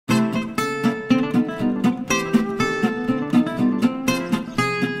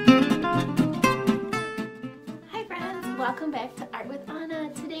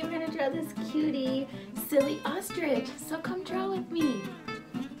ostrich, so come draw with me.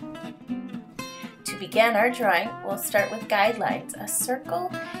 To begin our drawing, we'll start with guidelines, a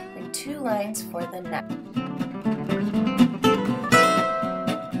circle and 2 lines for the neck.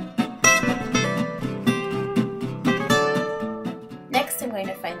 Next, I'm going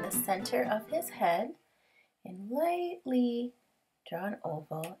to find the center of his head and lightly draw an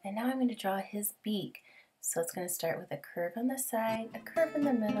oval. And now I'm going to draw his beak. So it's going to start with a curve on the side, a curve in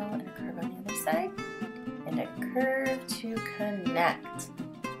the middle, and a curve on the other side, and a curve to connect.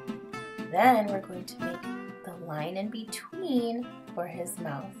 Then we're going to make the line in between for his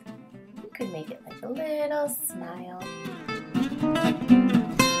mouth. You could make it like a little smile.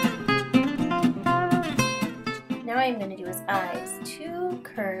 Now I'm going to do his eyes. 2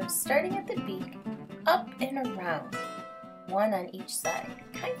 curves starting at the beak, up and around. 1 on each side,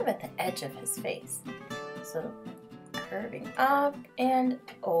 kind of at the edge of his face. So curving up and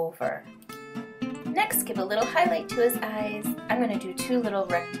over. Next, give a little highlight to his eyes. I'm going to do 2 little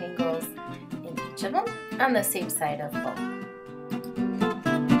rectangles in each of them on the same side of both.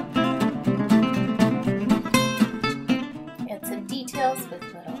 Add some details with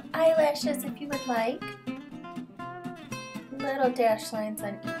little eyelashes if you would like. Little dash lines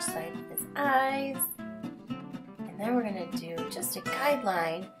on each side of his eyes. And then we're going to do just a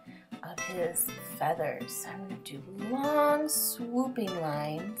guideline of his feathers. I'm going to do long swooping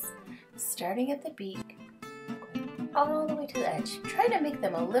lines starting at the beak, going all the way to the edge. Try to make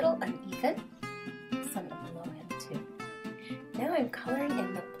them a little uneven, some below him too. Now I'm coloring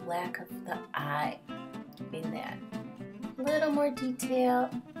in the black of the eye, giving that a little more detail,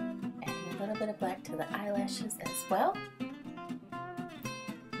 adding a little bit of black to the eyelashes as well.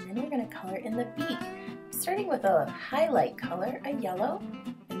 And then we're going to color in the beak, starting with a highlight color, a yellow,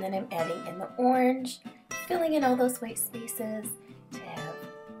 and then I'm adding in the orange, filling in all those white spaces to have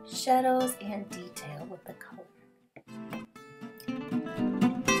shadows and detail with the color.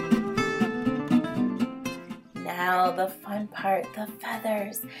 Now the fun part, the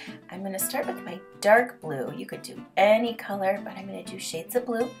feathers. I'm going to start with my dark blue. You could do any color, but I'm going to do shades of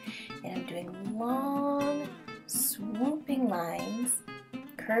blue. And I'm doing long swooping lines,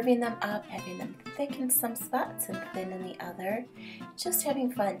 curving them up, having them thick in some spots and thin in the other. Just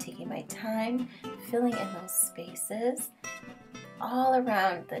having fun, taking my time, filling in those spaces all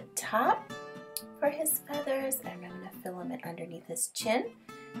around the top for his feathers, and I'm going to fill them in underneath his chin.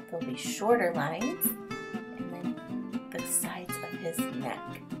 There'll be shorter lines, and then the sides of his neck.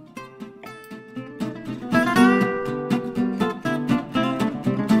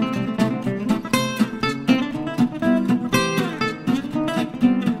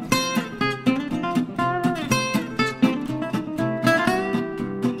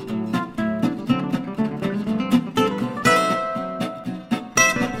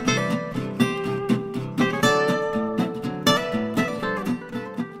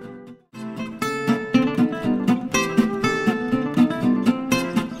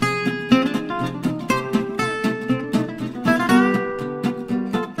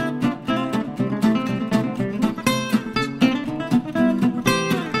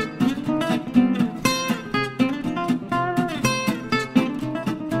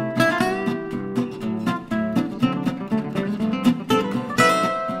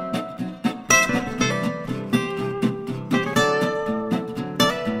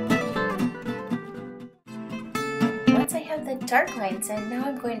 Dark lines in, now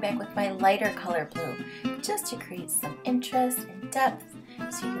I'm going back with my lighter color blue just to create some interest and depth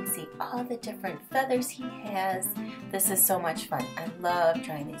so you can see all the different feathers he has. This is so much fun. I love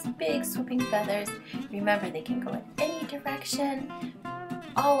drawing these big swooping feathers. Remember, they can go in any direction,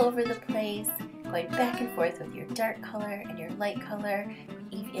 all over the place, going back and forth with your dark color and your light color,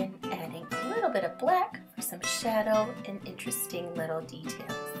 even adding a little bit of black for some shadow and interesting little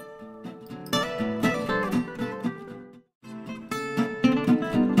details.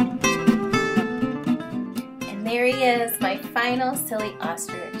 There he is, my final silly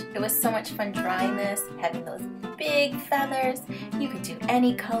ostrich. It was so much fun drawing this, having those big feathers. You could do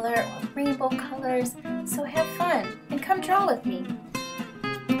any color or rainbow colors, so have fun and come draw with me.